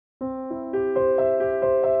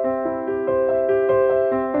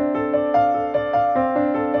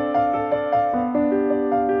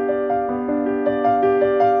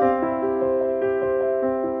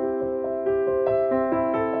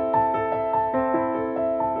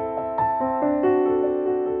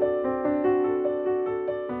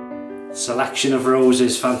Selection of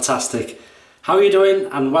roses, fantastic. How are you doing?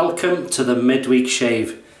 And welcome to the midweek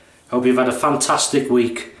shave. Hope you've had a fantastic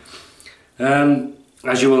week.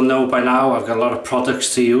 As you will know by now, I've got a lot of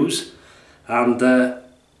products to use, and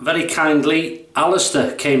very kindly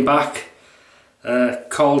Alistair came back,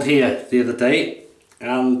 called here the other day,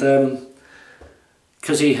 and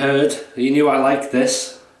because he knew I liked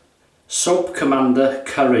this Soap Commander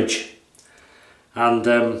Courage, and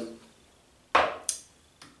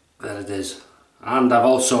there it is. And I've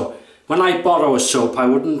also, when I borrow a soap, I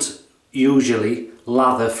wouldn't usually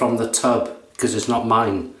lather from the tub because it's not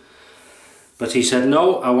mine. But he said,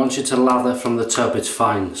 no, I want you to lather from the tub, it's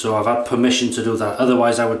fine. So I've had permission to do that.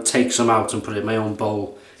 Otherwise I would take some out and put it in my own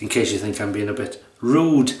bowl, in case you think I'm being a bit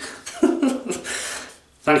rude.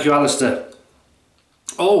 Thank you, Alistair.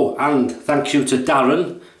 Oh, and thank you to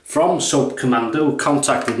Darren from Soap Commander who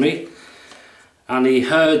contacted me. And he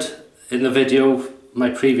heard in the video, my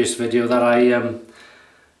previous video, that I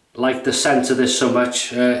like the scent of this so much.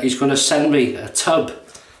 He's going to send me a tub.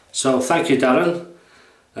 So thank you, Darren.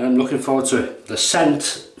 I'm looking forward to it. The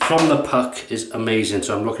scent from the puck is amazing,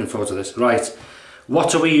 so I'm looking forward to this. Right,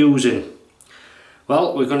 what are we using?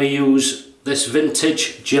 Well, we're going to use this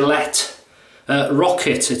vintage Gillette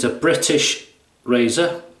Rocket. It's a British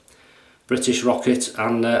razor, British Rocket,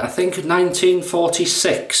 and I think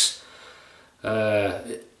 1946.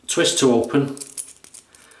 Twist to open,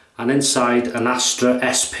 and inside an Astra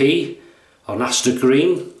SP or an Astra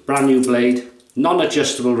Green, brand new blade,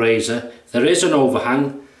 non-adjustable razor. There is an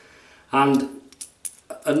overhang, and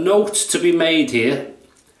a note to be made here: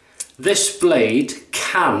 this blade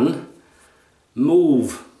can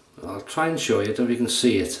move. I'll try and show you. I don't know if you can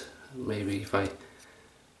see it. Maybe if I...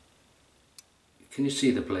 Can you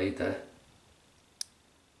see the blade there?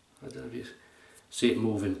 I don't know if you see it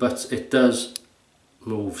moving, but it does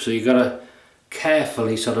move. So you've got to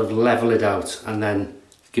carefully sort of level it out and then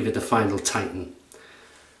give it the final tighten.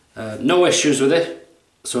 No issues with it.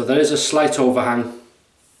 So there is a slight overhang.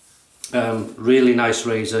 Really nice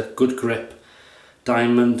razor, good grip,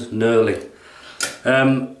 diamond knurling.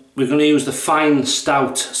 We're going to use the fine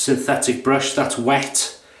stout synthetic brush. That's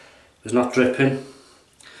wet, it's not dripping, and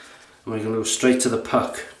we're going to go straight to the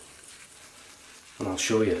puck, and I'll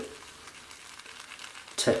show you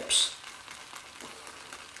tips.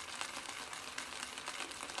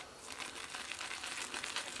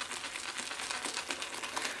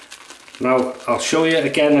 Now I'll show you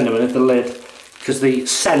again in a minute the lid, because the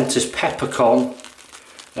scent is peppercorn,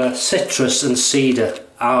 citrus and cedar.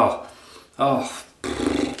 Oh,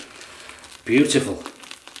 beautiful.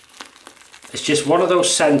 It's just one of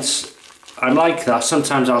those scents. I'm like that.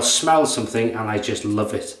 Sometimes I'll smell something and I just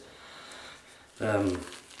love it.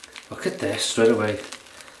 Look at this straight away.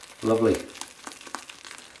 Lovely.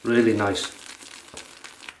 Really nice.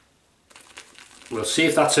 We'll see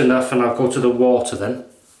if that's enough, and I'll go to the water then.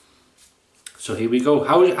 So here we go.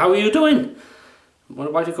 How are you doing?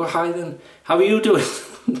 Why do you go high then? How are you doing?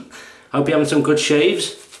 I hope you're having some good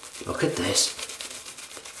shaves. Look at this.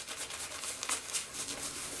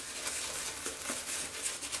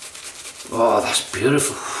 Oh, that's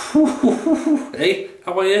beautiful. Hey,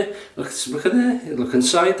 how are you? Look at there. Look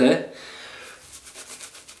inside there.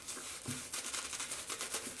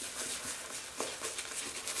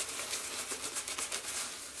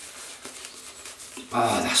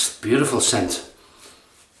 Oh, that's beautiful scent.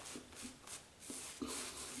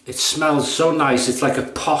 It smells so nice. It's like a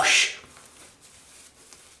posh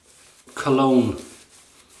cologne.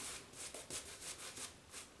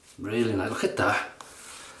 Really nice. Look at that.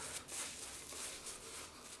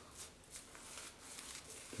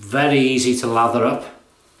 Very easy to lather up.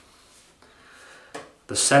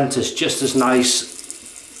 The scent is just as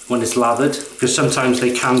nice when it's lathered, because sometimes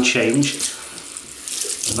they can change.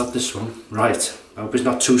 Not this one. Right. I hope it's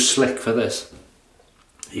not too slick for this.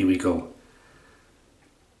 Here we go.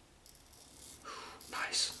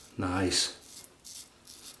 Nice, nice.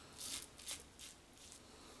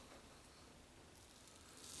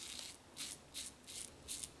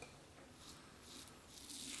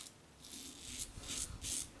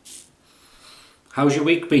 How's your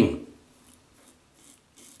week been?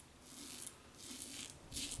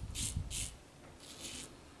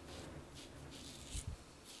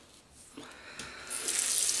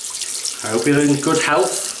 I hope you're in good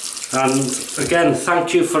health, and again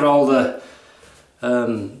thank you for all the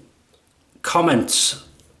comments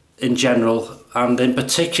in general, and in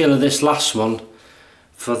particular this last one,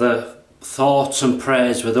 for the thoughts and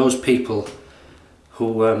prayers with those people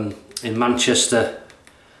who in Manchester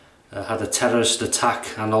had a terrorist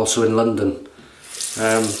attack, and also in London.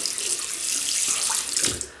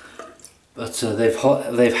 But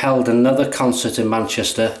they've held another concert in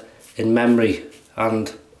Manchester in memory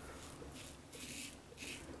and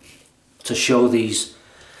to show these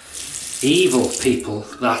evil people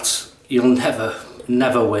that you'll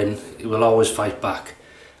never win, you will always fight back.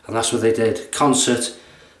 And that's what they did. Concert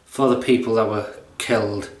for the people that were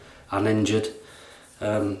killed and injured,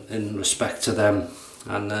 in respect to them.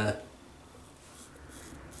 And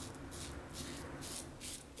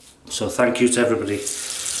so thank you to everybody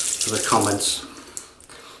for the comments.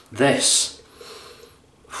 This,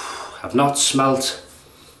 I've not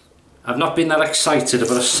been that excited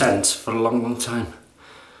about a scent for a long time.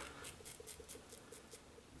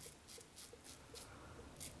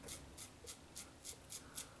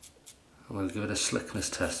 I'm going to give it a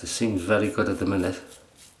slickness test. It seems very good at the minute.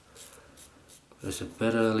 But it's a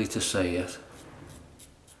bit early to say yet.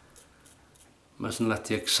 Mustn't let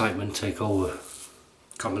the excitement take over.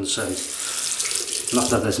 Common sense. Not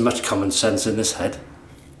that there's much common sense in this head.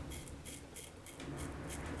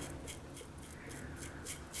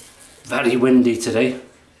 Very windy today.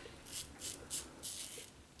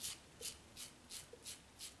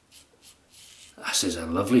 This is a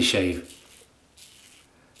lovely shave.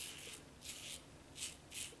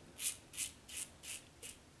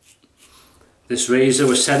 This razor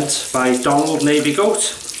was sent by Donald Navy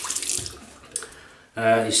Goat.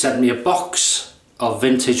 He sent me a box of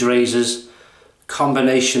vintage razors,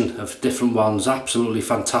 combination of different ones, absolutely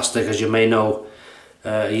fantastic, as you may know,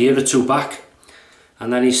 a year or two back.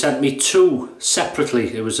 And then he sent me two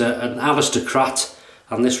separately. It was an Aristocrat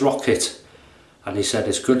and this Rocket, and he said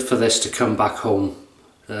it's good for this to come back home,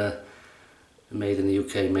 made in the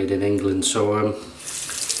UK, made in England. So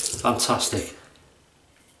fantastic.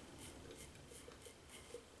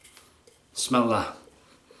 Smell that.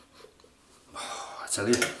 Oh, I tell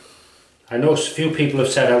you, I know a few people have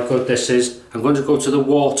said how good this is. I'm going to go to the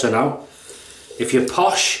water now. If you're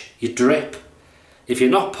posh, you drip. If you're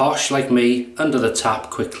not posh like me, under the tap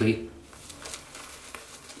quickly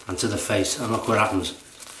and to the face, and look what happens.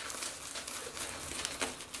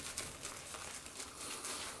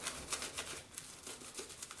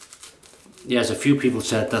 Yes, a few people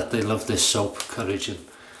said that they love this soap, Courage, and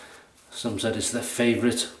some said it's their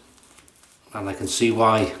favourite, and I can see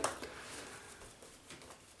why.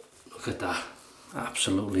 Look at that,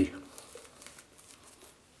 absolutely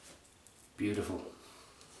beautiful.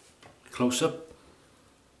 Close up.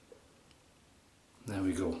 There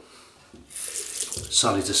we go.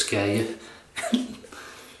 Sorry to scare you.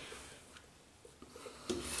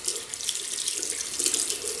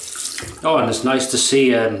 Oh, and it's nice to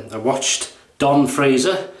see, I watched Don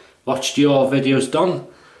Fraysier, watched your videos, Don.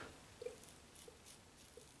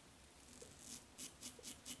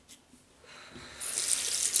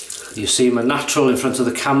 You seem a natural in front of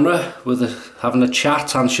the camera with having a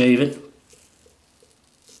chat and shaving.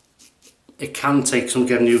 It can take some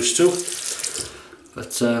getting used to,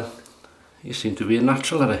 but you seem to be a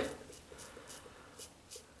natural at it.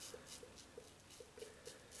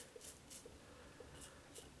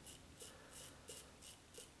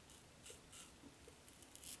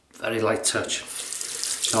 Very light touch.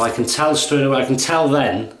 Now I can tell straight away, I can tell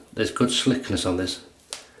then there's good slickness on this.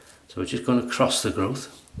 So we're just going to cross the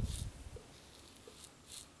growth.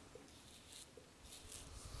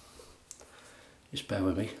 Just bear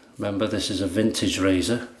with me. Remember, this is a vintage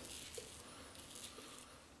razor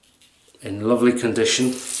in lovely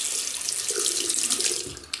condition.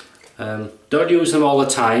 Don't use them all the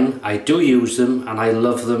time. I do use them and I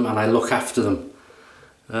love them and I look after them.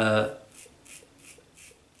 And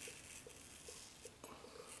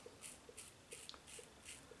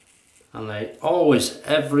I always,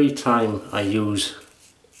 every time I use,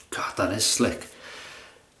 God, that is slick.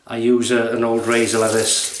 I use an old razor like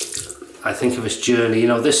this. I think of its journey. You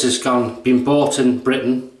know, this has been bought in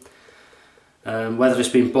Britain. Whether it's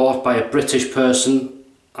been bought by a British person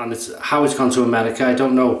and how it's gone to America, I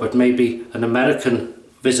don't know. But maybe an American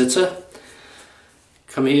visitor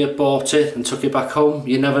come here, bought it and took it back home.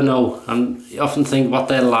 You never know. And you often think what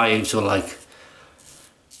their lives were like.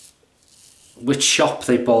 Which shop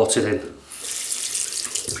they bought it in.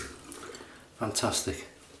 Fantastic.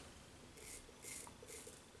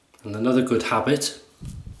 And another good habit,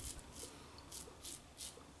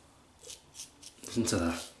 listen to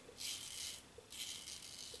that,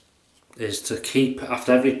 is to keep,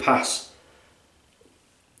 after every pass,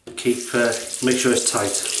 make sure it's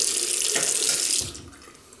tight.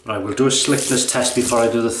 Right, we'll do a slickness test before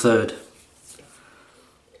I do the third.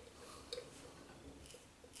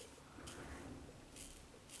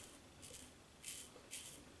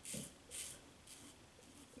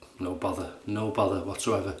 No bother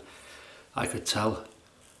whatsoever. I could tell.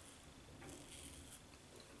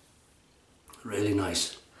 Really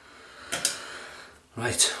nice.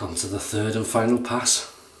 Right, on to the third and final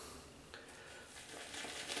pass.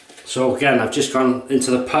 So again, I've just gone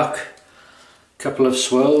into the puck, a couple of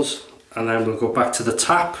swirls, and then we'll go back to the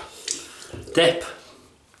tap, dip,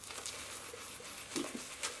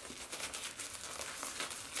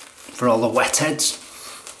 for all the wet heads.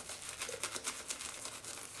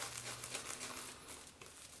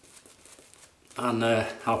 And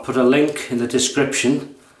I'll put a link in the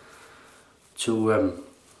description to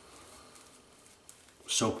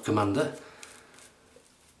Soap Commander,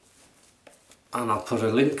 and I'll put a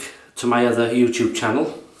link to my other YouTube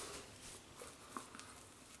channel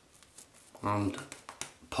and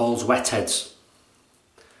Paul's Wet Heads.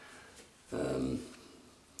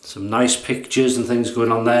 Some nice pictures and things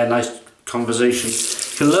going on there, nice conversation.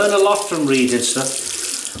 You can learn a lot from reading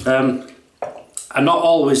stuff. I'm not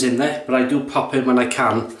always in there, but I do pop in when I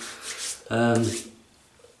can. But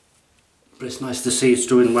it's nice to see it's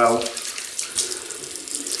doing well.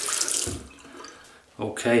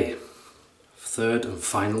 Okay, third and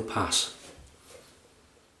final pass.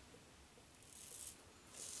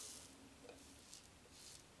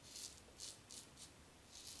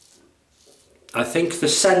 I think the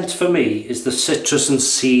scent for me is the citrus and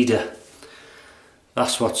cedar.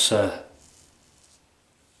 That's what's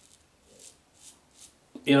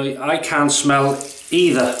you know, I can't smell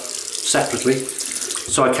either separately,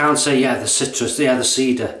 so I can't say yeah the citrus, yeah the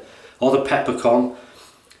cedar or the peppercorn,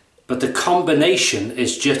 but the combination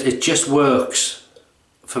is just works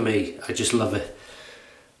for me. I just love it.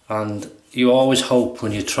 And you always hope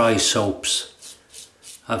when you try soaps,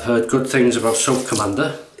 I've heard good things about Soap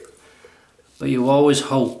Commander, but you always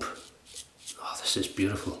hope, oh this is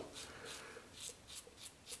beautiful,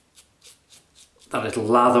 that it'll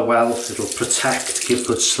lather well, it'll protect, give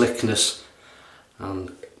good slickness,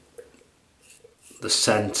 and the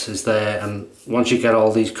scent is there. And once you get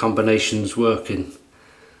all these combinations working,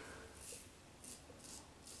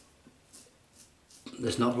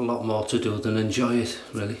 there's not a lot more to do than enjoy it,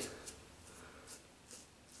 really.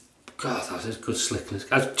 God, that is good slickness.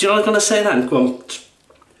 Do you know I'm going to say that? Go on.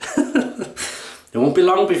 It won't be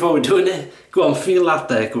long before we're doing it. Go on, feel that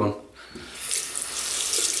there, go on.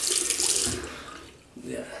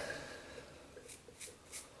 Yeah.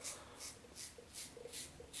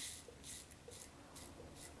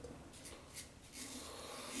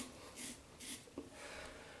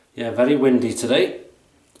 Yeah, very windy today.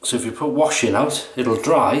 So if you put washing out, it'll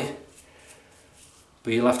dry,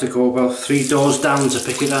 but you'll have to go about 3 doors down to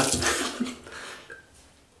pick it up.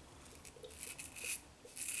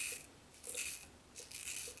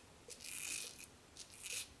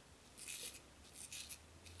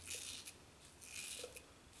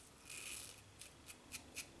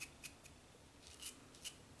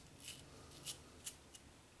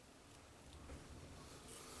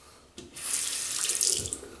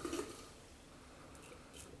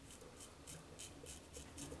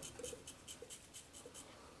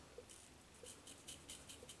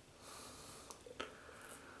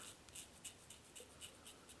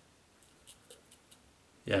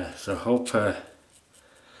 Yeah, so I hope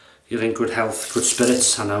you're in good health, good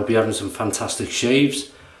spirits, and I'll be having some fantastic shaves.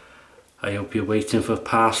 I hope you're waiting for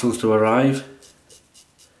parcels to arrive.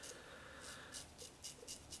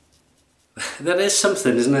 There is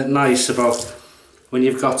something, isn't it, nice about when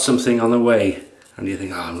you've got something on the way and you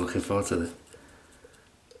think, oh, I'm looking forward to this.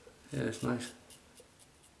 Yeah, it's nice.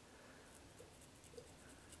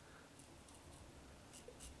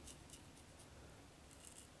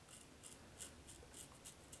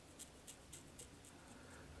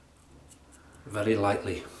 Very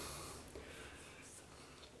lightly.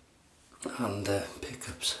 And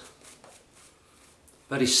pickups.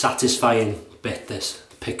 Very satisfying bit, this,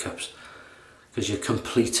 pickups, because you're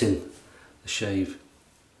completing the shave.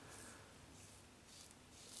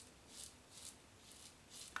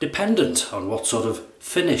 Dependent on what sort of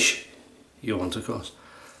finish you want, of course.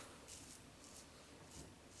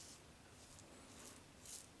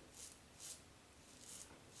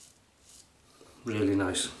 Really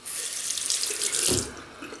nice.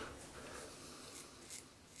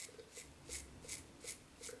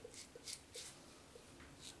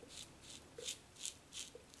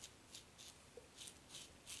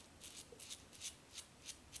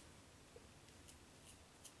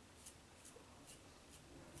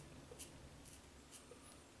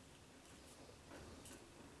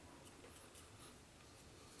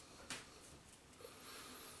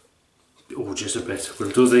 Oh, just a bit. We'll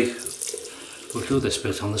do this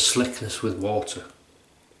bit on the slickness with water.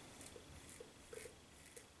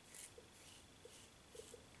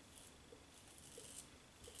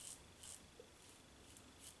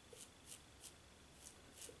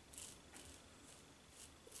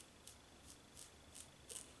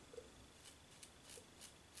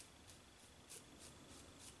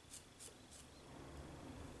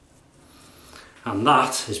 And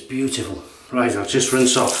that is beautiful. Right, I'll just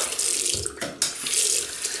rinse off.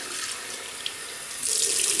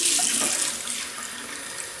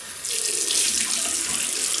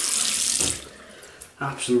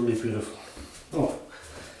 Absolutely beautiful. Oh,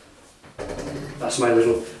 that's my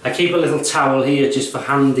little, I keep a little towel here just for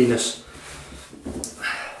handiness.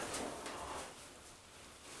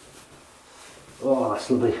 Oh, that's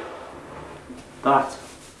lovely. That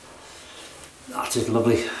is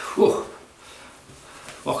lovely. Whew.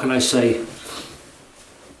 What can I say?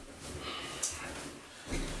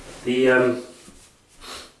 That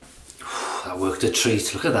worked a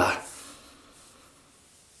treat. Look at that.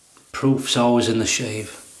 Proof's always in the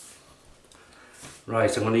shave.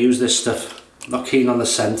 Right, I'm going to use this stuff. Not keen on the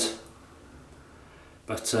scent,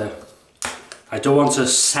 but I don't want a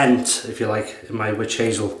scent, if you like, in my witch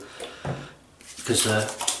hazel, because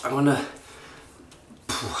I'm gonna.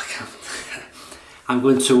 I'm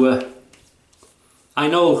going to. I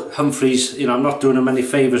know Humphreys, you know, I'm not doing them any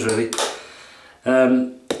favours really.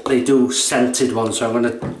 They do scented ones, so I'm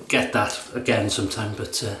going to get that again sometime.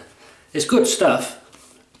 But it's good stuff.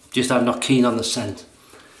 Just I'm not keen on the scent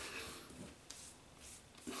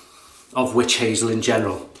of witch hazel in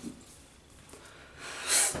general.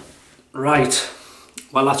 Right,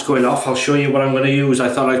 while that's going off, I'll show you what I'm going to use. I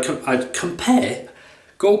thought I'd compare.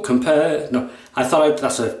 Go compare. No, I thought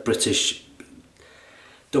that's a British.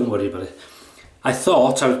 Don't worry about it. I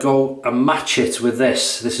thought I would go and match it with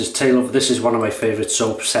this. This is one of my favourite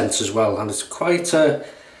soap scents as well, and it's quite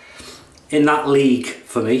in that league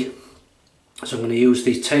for me. So I'm going to use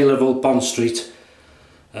the Taylor of Old Bond Street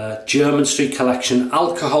German Street Collection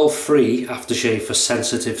alcohol-free aftershave for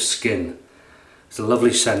sensitive skin. It's a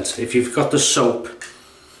lovely scent. If you've got the soap,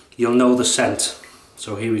 you'll know the scent.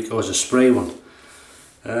 So here we go as a spray one.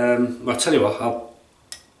 I'll tell you what.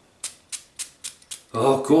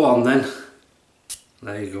 Oh, go on then.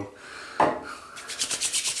 There you go.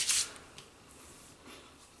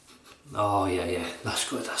 Oh yeah, that's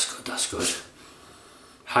good, that's good.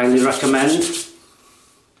 Highly recommend.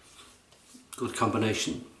 Good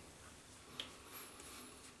combination.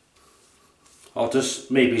 Or just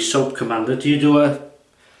maybe Soap Commander. Do you do a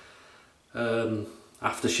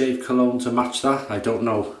aftershave cologne to match that? I don't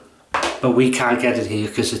know, but we can't get it here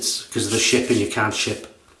because of the shipping. You can't ship,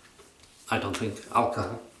 I don't think,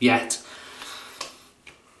 alcohol yet.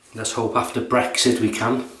 Let's hope after Brexit we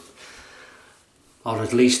can, or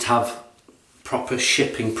at least have proper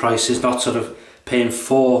shipping prices, not sort of paying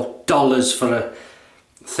 $4 for a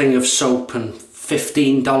thing of soap and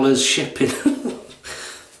 $15 shipping.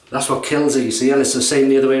 That's what kills it, you see, and it's the same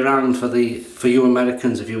the other way around for you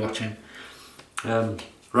Americans if you're watching.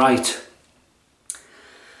 Right,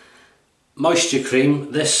 moisture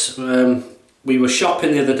cream. This we were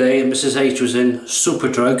shopping the other day and Mrs H was in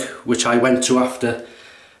Superdrug, which I went to after.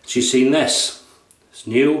 She's seen this. It's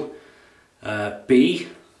new. B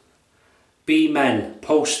Men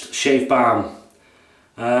Post Shave Balm.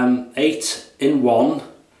 8-in-1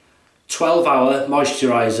 12-hour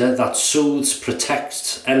moisturiser that soothes,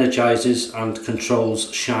 protects, energises and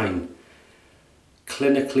controls shine.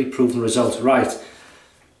 Clinically proven result. Right,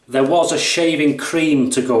 there was a shaving cream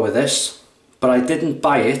to go with this, but I didn't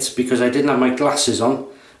buy it because I didn't have my glasses on,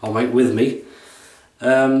 or with me,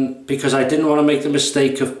 because I didn't want to make the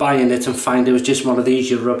mistake of buying it and find it was just one of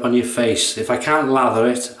these you rub on your face. If I can't lather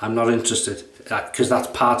it, I'm not interested, because that's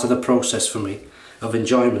part of the process for me of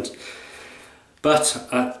enjoyment.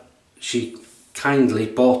 But she kindly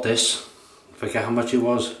bought this. I forget how much it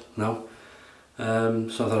was now, so I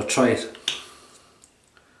thought I'd try it.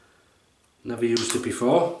 Never used it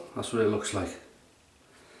before. That's what it looks like.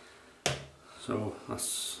 So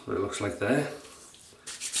that's what it looks like there.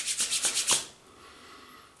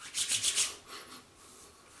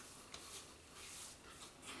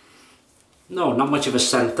 No, not much of a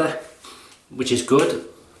scent there, which is good.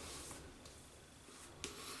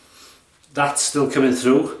 That's still coming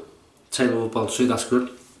through. Taylor of Bond Street, that's good.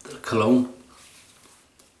 The cologne.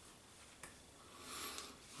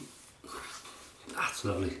 That's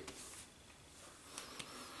lovely.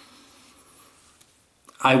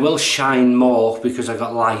 I will shine more because I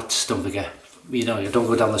got lights, don't forget. You know, you don't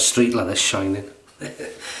go down the street like this shining. I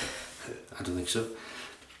don't think so.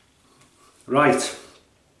 Right,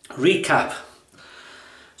 recap.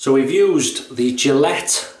 So we've used the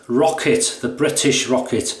Gillette Rocket, the British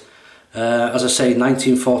Rocket, as I say,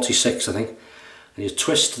 1946 I think. And you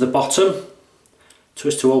twist the bottom,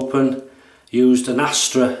 twist to open, used an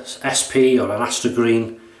Astra SP or an Astra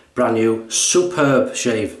Green, brand new, superb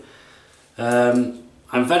shave.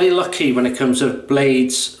 I'm very lucky when it comes to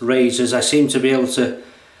blades, razors. I seem to be able to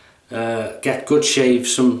get good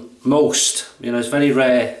shaves from most, you know, it's very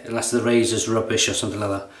rare unless the razor's rubbish or something like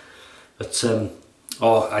that. But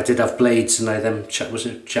or I did have blades, and them was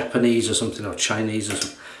it Japanese or something, or Chinese or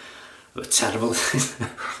something. They were terrible.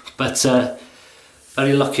 But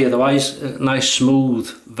very lucky otherwise. Nice, smooth,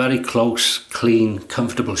 very close, clean,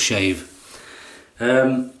 comfortable shave.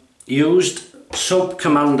 Used Soap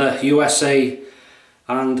Commander USA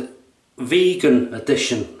and vegan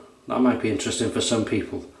edition. That might be interesting for some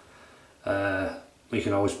people. We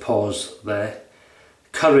can always pause there.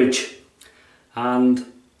 Courage, and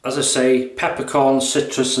as I say, peppercorn,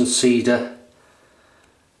 citrus and cedar.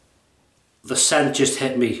 The scent just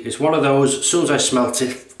hit me. It's one of those, as soon as I smelt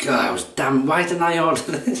it, God, I was damn, why didn't I order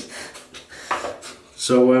this?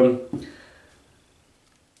 So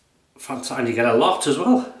fantastic, and you get a lot as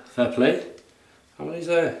well. Fair play. How many's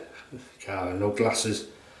there? God, no glasses.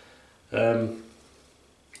 I'm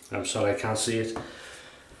sorry, I can't see it.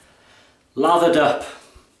 Lathered up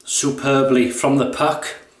superbly from the puck.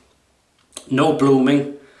 No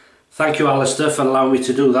blooming. Thank you, Alistair, for allowing me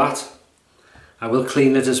to do that. I will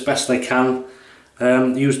clean it as best I can.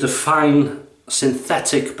 Used a fine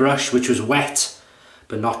synthetic brush which was wet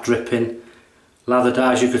but not dripping. Lathered,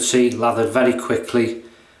 as you could see, lathered very quickly,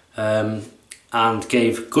 and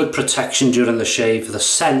gave good protection during the shave. The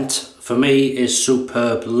scent for me is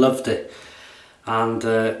superb, loved it, and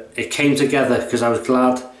it came together because I was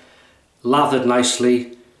glad. Lathered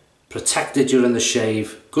nicely, protected during the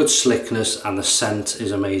shave, good slickness, and the scent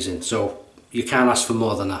is amazing. So you can't ask for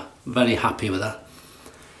more than that. Very happy with that.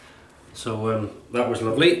 So that was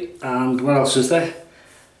lovely. And what else is there?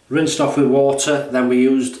 Rinsed off with water. Then we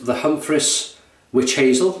used the Humphreys Witch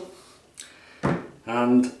Hazel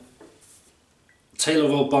and Taylor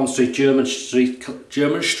of Old Bond Street, German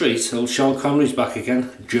Street. Old Sean Connery's back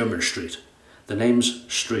again. German Street. The name's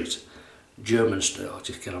Street. German Street. Oh,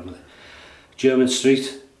 just get on with it. German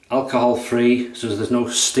Street. Alcohol free, so there's no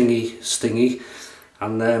stingy,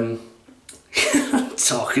 and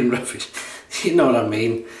talking rubbish, you know what I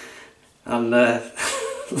mean. And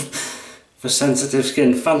for sensitive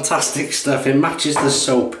skin, fantastic stuff. It matches the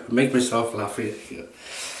soap. Make myself laugh here.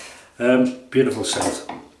 Beautiful scent.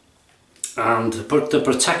 And to put the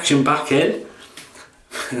protection back in,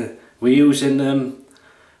 we're using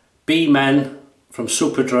B-Men from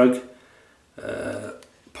Superdrug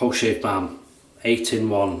post-shave balm.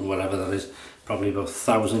 8-in-1, whatever that is, probably about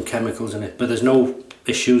 1,000 chemicals in it, but there's no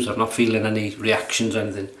issues. I'm not feeling any reactions or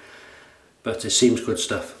anything, but it seems good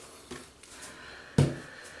stuff.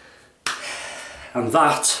 And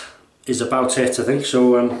that is about it, I think.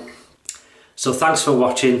 So so thanks for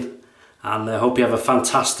watching, and I hope you have a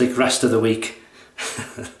fantastic rest of the week.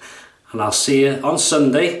 And I'll see you on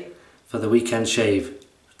Sunday for the weekend shave.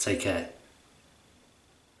 Take care.